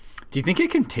 Do you think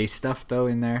it can taste stuff though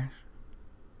in there?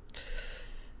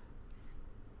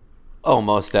 Oh,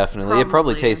 most definitely. It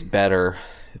probably Probably. tastes better.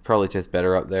 It probably tastes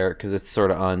better up there because it's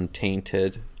sort of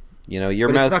untainted. You know, your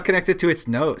But mouth. it's not connected to its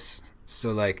nose,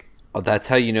 so like. Oh, that's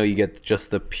how you know you get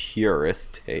just the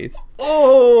purest taste.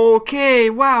 Okay,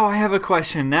 wow, I have a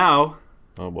question now.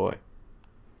 Oh boy.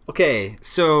 Okay,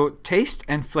 so taste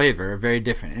and flavor are very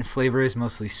different, and flavor is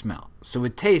mostly smell. So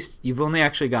with taste, you've only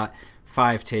actually got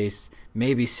 5 tastes,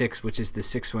 maybe 6, which is the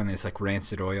 6th one is like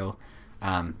rancid oil.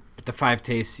 But the 5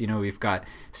 tastes, you know, we've got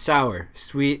sour,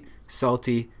 sweet,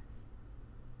 salty,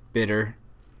 bitter,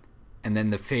 and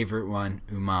then the favorite one,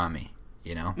 umami.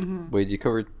 you know? Mm-hmm. Wait, you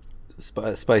covered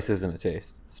spice isn't a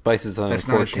taste. Spice is an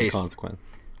unfortunate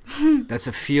consequence. That's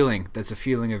a feeling. That's a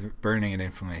feeling of burning and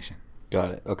inflammation.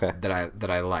 Got it. Okay. That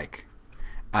I like.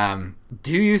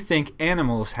 Do you think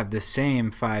animals have the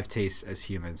same 5 tastes as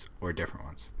humans or different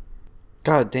ones?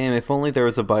 God damn, if only there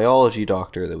was a biology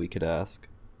doctor that we could ask.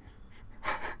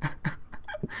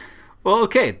 Well,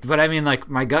 okay, but I mean, like,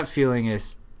 my gut feeling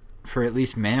is for at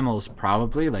least mammals,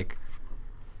 probably, like,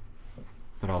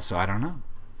 but also, I don't know.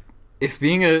 If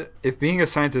being a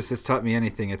scientist has taught me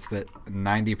anything, it's that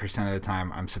 90% of the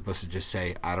time I'm supposed to just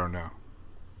say, I don't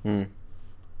know.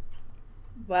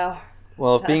 Wow.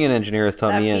 Well, if being an engineer has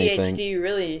taught me anything... That PhD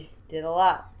really did a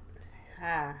lot.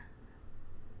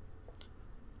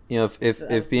 You know,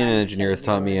 if being an engineer has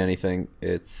taught me anything,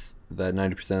 it's that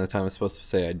 90% of the time I'm supposed to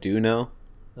say I do know.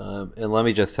 And let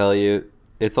me just tell you,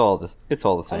 it's all the same.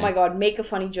 Oh my god, make a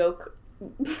funny joke.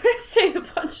 Say the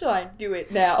punchline. Do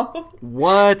it now.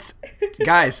 What?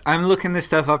 Guys, I'm looking this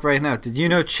stuff up right now. Did you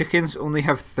know chickens only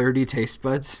have 30 taste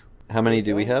buds? How many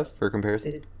do we have for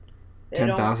comparison?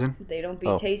 10,000. They don't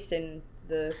be tasting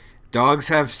the... Dogs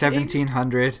have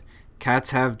 1,700. Cats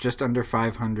have just under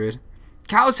 500.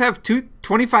 Cows have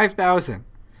 25,000.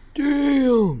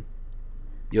 Damn.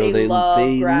 Yo, they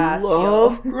love grass.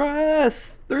 Love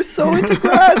grass. They're so into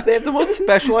grass. They have the most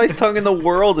specialized tongue in the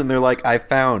world, and they're like, I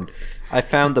found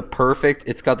the perfect.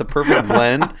 It's got the perfect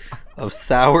blend of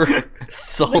sour,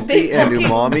 salty, and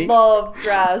umami. Love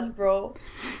grass, bro.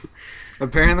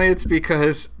 Apparently, it's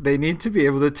because they need to be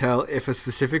able to tell if a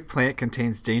specific plant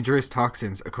contains dangerous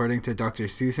toxins, according to Dr.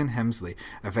 Susan Hemsley,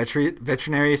 a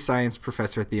veterinary science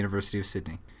professor at the University of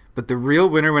Sydney. But the real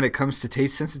winner when it comes to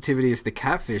taste sensitivity is the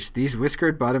catfish. These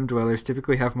whiskered bottom dwellers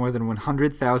typically have more than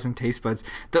 100,000 taste buds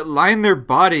that line their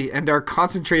body and are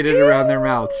concentrated around their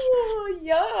mouths.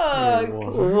 Yuck.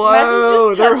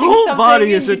 Whoa, their whole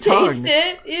body is a tongue. Taste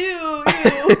it. Ew.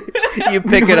 You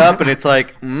pick it up and it's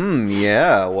like,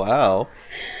 yeah, wow.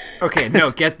 Okay,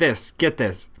 no, get this.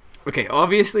 Okay,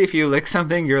 obviously if you lick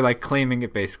something, you're like claiming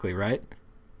it basically, right?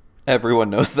 Everyone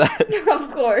knows that.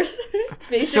 Of course.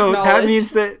 Basic so knowledge. That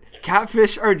means that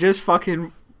catfish are just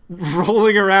fucking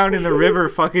rolling around in the river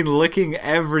fucking licking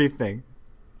everything.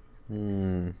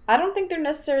 I don't think they're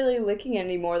necessarily licking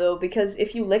anymore though, because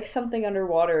if you lick something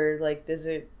underwater, like, does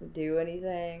it do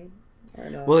anything? Or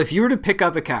no? Well, if you were to pick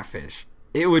up a catfish,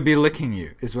 it would be licking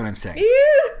you, is what I'm saying.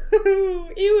 Ew!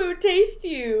 It would taste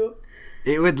you.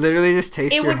 It would literally just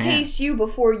taste your hand. It would taste you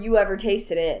before you ever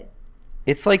tasted it.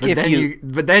 It's like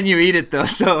but then you eat it though,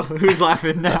 so who's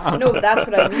laughing now? No, but that's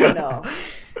what I mean though.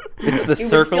 It's the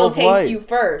circle of life. It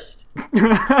would still taste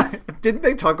you first. Didn't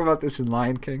they talk about this in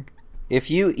Lion King?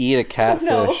 If you eat a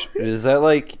catfish, is that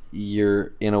like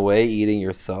you're in a way eating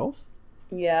yourself?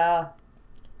 Yeah.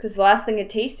 Because the last thing it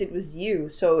tasted was you,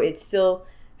 so it still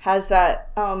has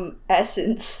that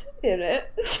essence in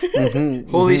it.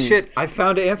 Holy shit, I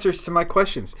found answers to my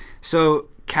questions. So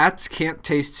cats can't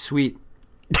taste sweet.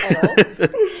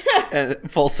 And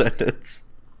full sentence.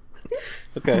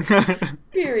 Okay.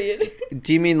 Period.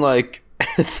 Do you mean like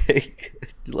okay,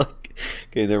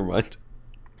 never mind.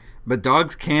 But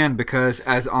dogs can, because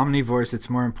as omnivores it's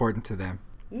more important to them.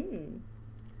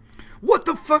 What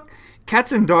the fuck?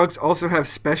 Cats and dogs also have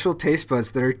special taste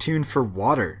buds that are tuned for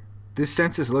water. This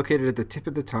sense is located at the tip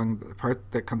of the tongue, the part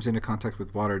that comes into contact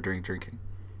with water during drinking.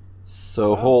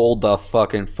 So hold the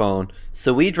fucking phone.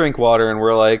 So we drink water and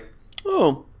we're like,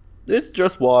 oh, it's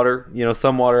just water. You know,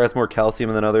 some water has more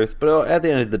calcium than others, but at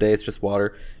the end of the day, it's just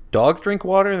water. Dogs drink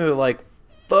water and they're like,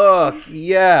 fuck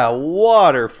yeah,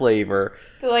 water flavor.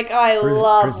 They're like, I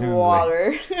love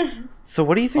water. So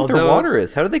what do you think their water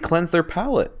is? How do they cleanse their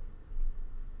palate?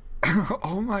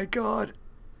 Oh my god.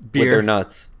 Beer. With their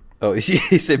nuts. Oh,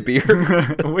 you said beer?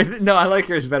 No, I like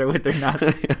yours better with their nuts.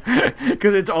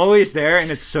 Because it's always there and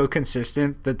it's so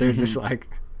consistent that they're just like...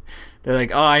 They're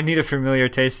like, oh, I need a familiar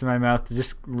taste in my mouth to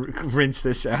just rinse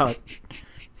this out.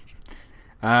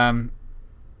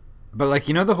 But, like,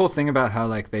 you know the whole thing about how,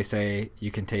 like, they say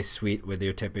you can taste sweet with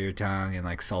your tip of your tongue and,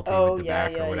 like, salty with the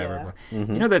back or whatever. Yeah. You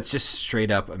know that's just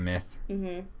straight up a myth.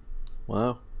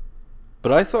 Wow.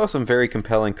 But I saw some very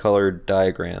compelling colored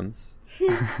diagrams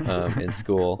in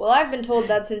school. Well, I've been told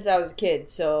that since I was a kid,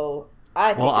 so...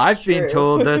 I've been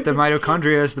told that the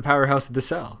mitochondria is the powerhouse of the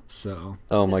cell, so...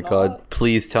 Oh my god,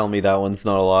 please tell me that one's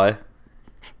not a lie.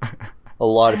 A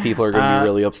lot of people are going to be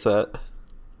really upset.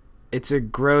 It's a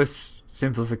gross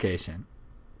simplification.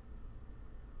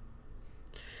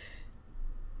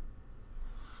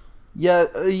 Yeah,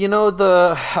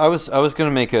 I was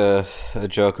gonna make a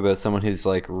joke about someone who's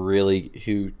like really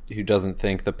who doesn't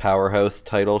think the Powerhouse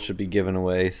title should be given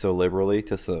away so liberally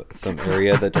to some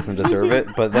area that doesn't deserve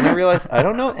it. But then I realized I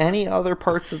don't know any other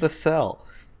parts of the cell.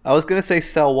 I was gonna say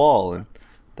cell wall, and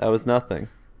that was nothing.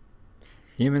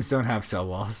 Humans don't have cell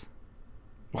walls.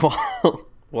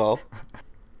 Well,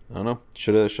 I don't know.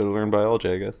 Should have learned biology,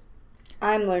 I guess.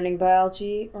 I'm learning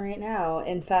biology right now.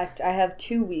 In fact, I have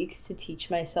 2 weeks to teach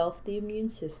myself the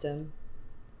immune system.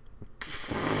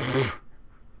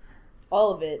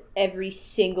 All of it. Every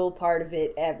single part of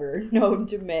it ever known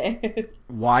to man.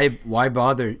 Why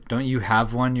bother? Don't you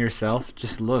have one yourself?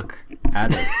 Just look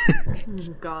at it.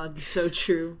 Oh God, so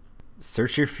true.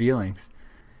 Search your feelings.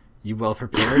 You well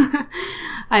prepared?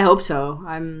 I hope so.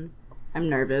 I'm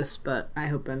nervous, but I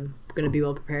hope I'm going to be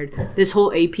well prepared. This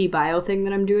whole AP bio thing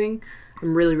that I'm doing,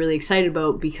 I'm really, really excited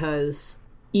about because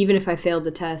even if I failed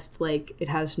the test, like, it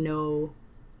has no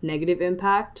negative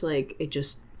impact. Like, it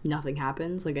just, nothing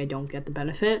happens. Like, I don't get the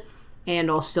benefit. And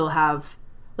I'll still have,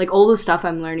 like, all the stuff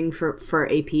I'm learning for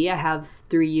AP, I have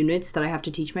 3 units that I have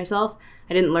to teach myself.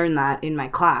 I didn't learn that in my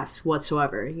class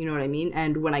whatsoever. You know what I mean?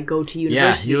 And when I go to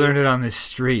university... Yeah, you learned it on the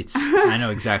streets. I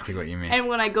know exaccly what you mean. And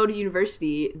when I go to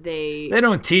university, they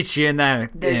don't teach you in a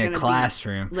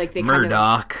classroom. Like, they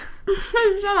Murdoch.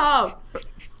 Shut up.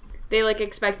 They, like,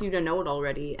 expect you to know it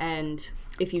already. And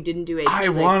if you didn't do it... I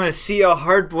want to see a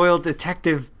hard-boiled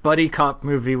detective buddy cop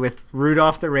movie with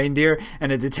Rudolph the reindeer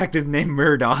and a detective named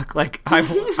Murdoch. Like,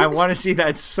 I want to see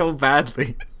that so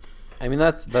badly. I mean,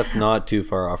 that's not too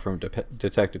far off from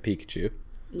Detective Pikachu.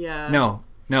 Yeah.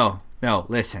 No,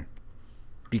 listen.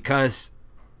 Because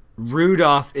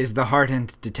Rudolph is the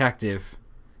hardened detective.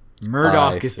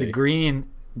 Murdoch is the green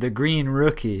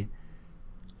rookie.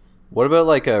 What about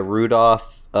like a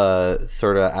Rudolph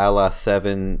sort of a la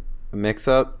 7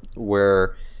 mix-up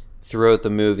where throughout the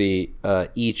movie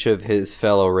each of his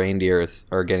fellow reindeers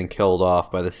are getting killed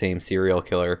off by the same serial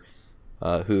killer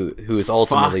who is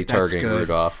ultimately targeting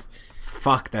Rudolph?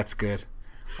 Fuck, that's good.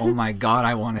 Oh my God,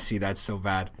 I want to see that so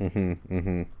bad.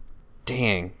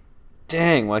 Dang,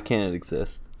 why can't it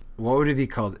exist? What would it be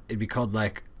called? It'd be called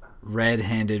like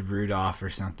Red-Handed Rudolph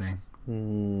or something.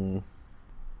 No,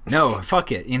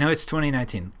 fuck it. You know, it's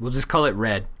 2019. We'll just call it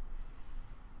Red.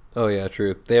 Oh yeah,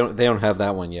 true. They don't have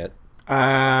that one yet.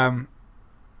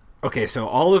 Okay,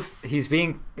 so he's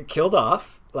being killed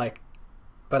off, like,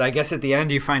 but I guess at the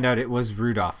end you find out it was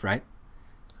Rudolph, right?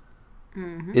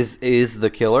 Mm-hmm. Is the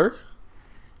killer?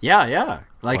 Yeah.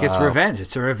 Like, wow. It's revenge.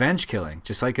 It's a revenge killing,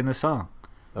 just like in the song.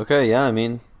 Okay, yeah, I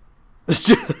mean...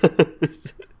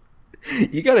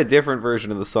 You got a different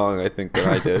version of the song, I think, than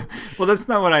I did. Well, that's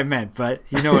not what I meant, but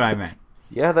you know what I meant.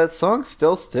 Yeah, that song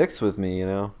still sticks with me, you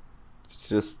know? It's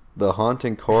just the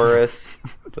haunting chorus,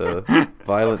 the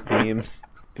violent themes.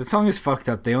 The song is fucked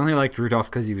up. They only liked Rudolph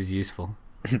because he was useful.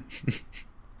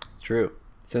 It's true.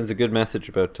 It sends a good message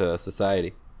about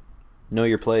society. Know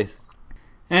your place.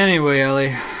 Anyway,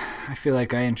 Ellie, I feel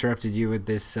like I interrupted you with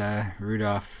this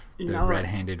Rudolph, the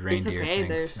red-handed reindeer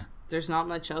thing. There's not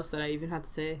much else that I even had to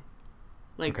say.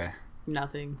 Like,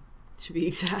 nothing, to be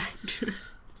exact.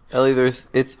 Ellie,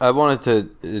 I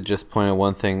wanted to just point out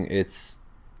one thing.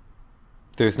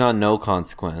 There's not no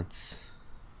consequence.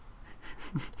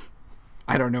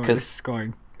 I don't know where this is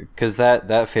going. Because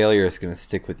that failure is going to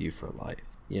stick with you for life,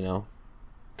 you know?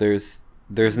 There's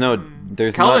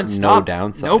Calvin, no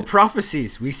downside. No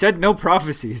prophecies. We said no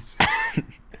prophecies.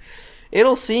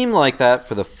 It'll seem like that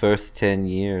for the first 10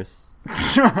 years.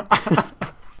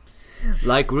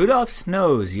 Like Rudolph's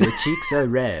nose, your cheeks are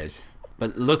red.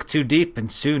 But look too deep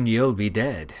and soon you'll be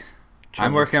dead. True.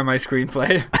 I'm working on my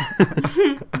screenplay.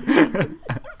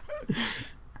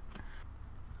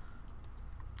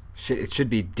 Shit, it should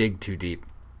be dig too deep.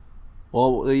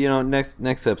 Well, you know, next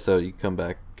episode you come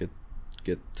back,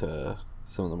 get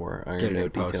some of the more ironed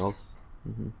out details.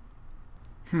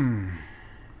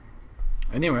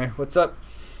 Anyway, what's up?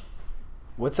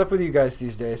 What's up with you guys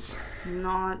these days?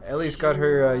 Ellie's got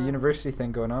her university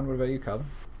thing going on. What about you, Calvin?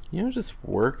 You know, just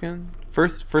working.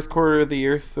 First quarter of the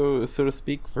year, so to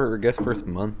speak. For I guess first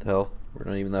month. Hell, we're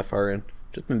not even that far in.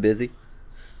 Just been busy.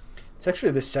 It's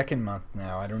actually the second month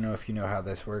now. I don't know if you know how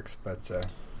this works, but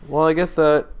well, I guess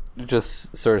that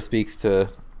just sort of speaks to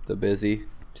the busy.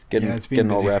 Just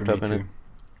getting all wrapped up in it. I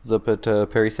was up at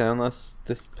Perry Sound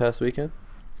this past weekend.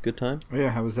 It's a good time. Oh yeah,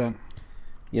 how was that?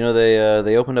 You know,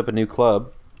 they opened up a new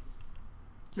club.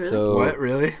 Really? So what,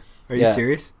 really? Are you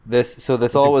serious? This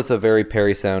all was a very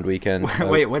Perry Sound weekend.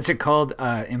 Wait, what's it called?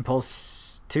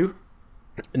 Impulse 2?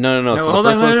 No. No, so hold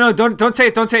on, no, don't say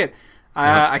it.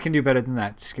 I can do better than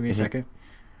that. Just give me a second.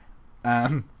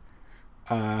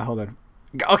 Hold on.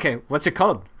 Okay, what's it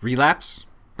called? Relapse?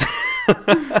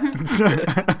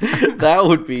 That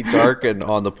would be dark and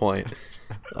on the point.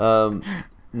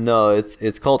 No,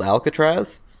 it's called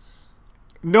Alcatraz.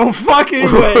 No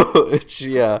fucking way.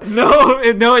 Yeah. No,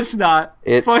 it's not.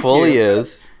 It Fuck fully you.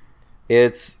 is.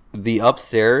 It's the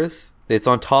upstairs. It's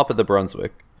on top of the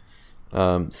Brunswick.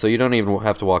 So you don't even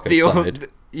have to walk outside.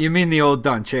 You mean the old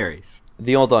Don Cherries?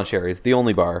 The old Don Cherries, the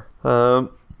only bar.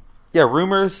 Yeah,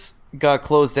 Rumors got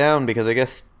closed down because I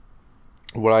guess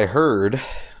what I heard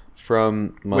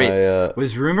from my... Wait,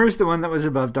 was Rumors the one that was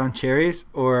above Don Cherries,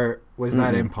 or was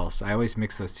that Impulse? I always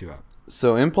mix those two up.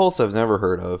 So Impulse I've never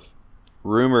heard of.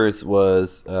 Rumors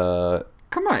was...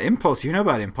 Come on, Impulse. You know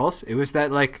about Impulse. It was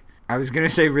that, like... I was going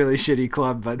to say really shitty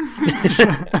club, but...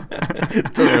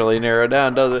 It doesn't really narrow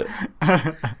down, does it?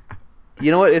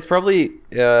 You know what? It's probably...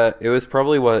 it was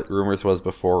probably what Rumors was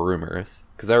before Rumors.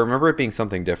 Because I remember it being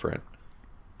something different.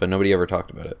 But nobody ever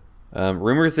talked about it.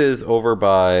 Rumors is over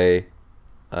by...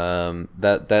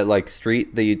 that like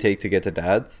street that you take to get to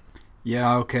Dad's.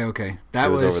 Yeah, okay.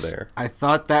 That was over there. I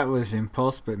thought that was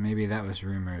Impulse, but maybe that was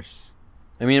Rumors.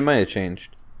 I mean, it might have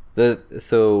changed.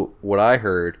 So what I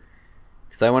heard...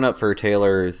 Because I went up for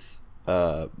Taylor's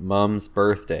mom's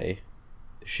birthday.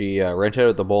 She rented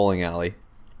out the bowling alley.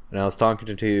 And I was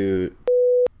talking to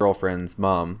girlfriend's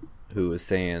mom, who was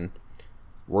saying,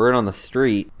 word on the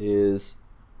street is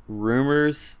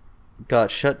Rumors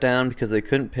got shut down because they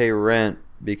couldn't pay rent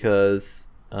because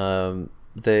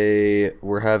they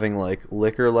were having like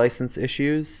liquor license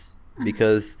issues.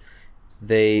 Because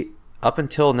they, up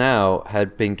until now,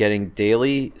 had been getting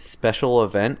daily special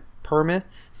event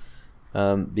permits.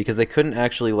 Because they couldn't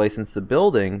actually license the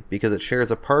building because it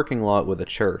shares a parking lot with a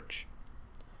church.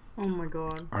 Oh my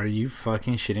god. Are you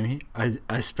fucking shitting me?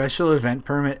 A special event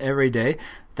permit every day?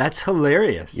 That's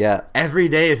hilarious. Yeah. Every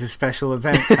day is a special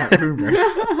event at Rumors.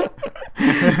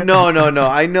 No.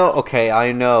 I know. Okay,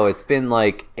 I know. It's been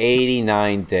like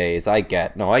 89 days. I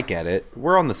get it.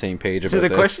 We're on the same page about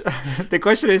this. The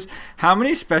question is, how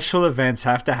many special events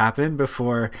have to happen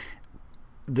before...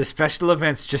 the special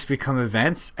events just become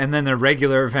events, and then the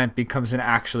regular event becomes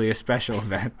actually a special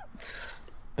event?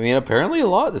 I mean, apparently a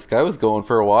lot. This guy was going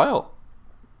for a while.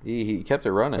 He kept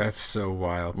it running. That's so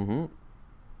wild. Mm-hmm.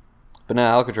 But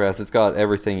now Alcatraz, it's got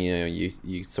everything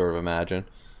you sort of imagine.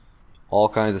 All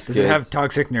kinds of skits. Does it have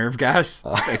toxic nerve gas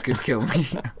that could kill me?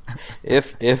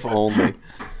 If only.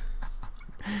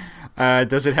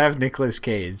 Does it have Nicolas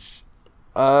Cage?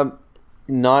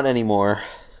 Not anymore.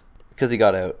 Because he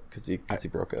got out. Because he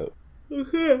broke out.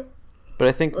 Okay. But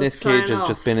I think Nick Cage has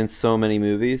just been in so many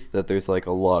movies that there's like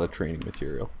a lot of training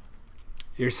material.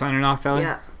 You're signing off, fella?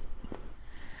 Yeah.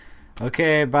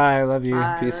 Okay, bye. Love you.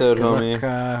 Bye. Peace out, Good homie.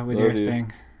 luck with Love your you.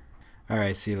 thing. All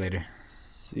right, see you later.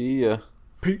 See ya.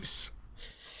 Peace.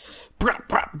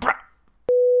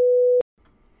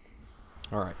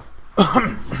 All right.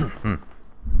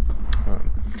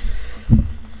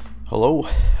 Hello.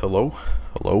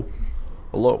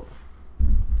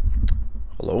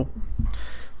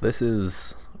 This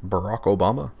is Barack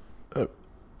Obama.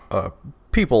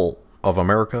 People of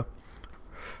America.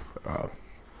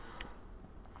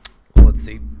 Let's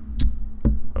see.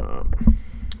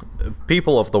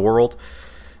 People of the world.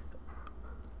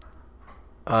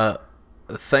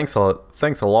 Thanks a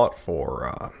lot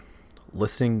for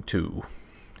listening to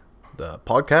the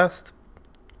podcast.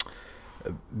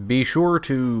 Be sure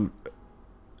to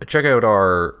check out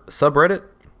our subreddit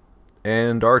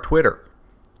and our Twitter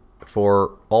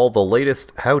for all the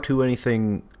latest How To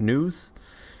Anything news.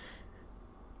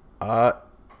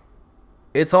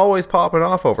 It's always popping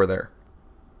off over there.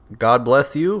 God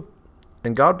bless you,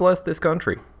 and God bless this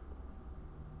country.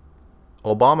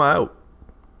 Obama out.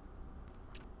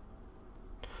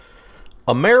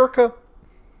 America.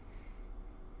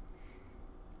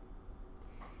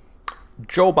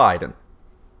 Joe Biden.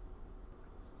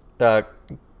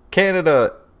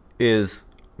 Canada is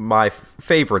my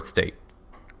favorite state.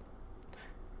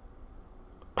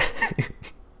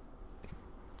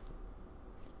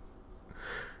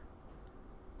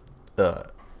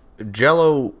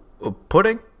 Jello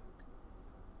pudding?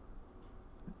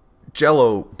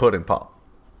 Jello pudding pop.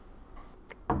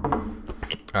 All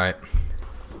right.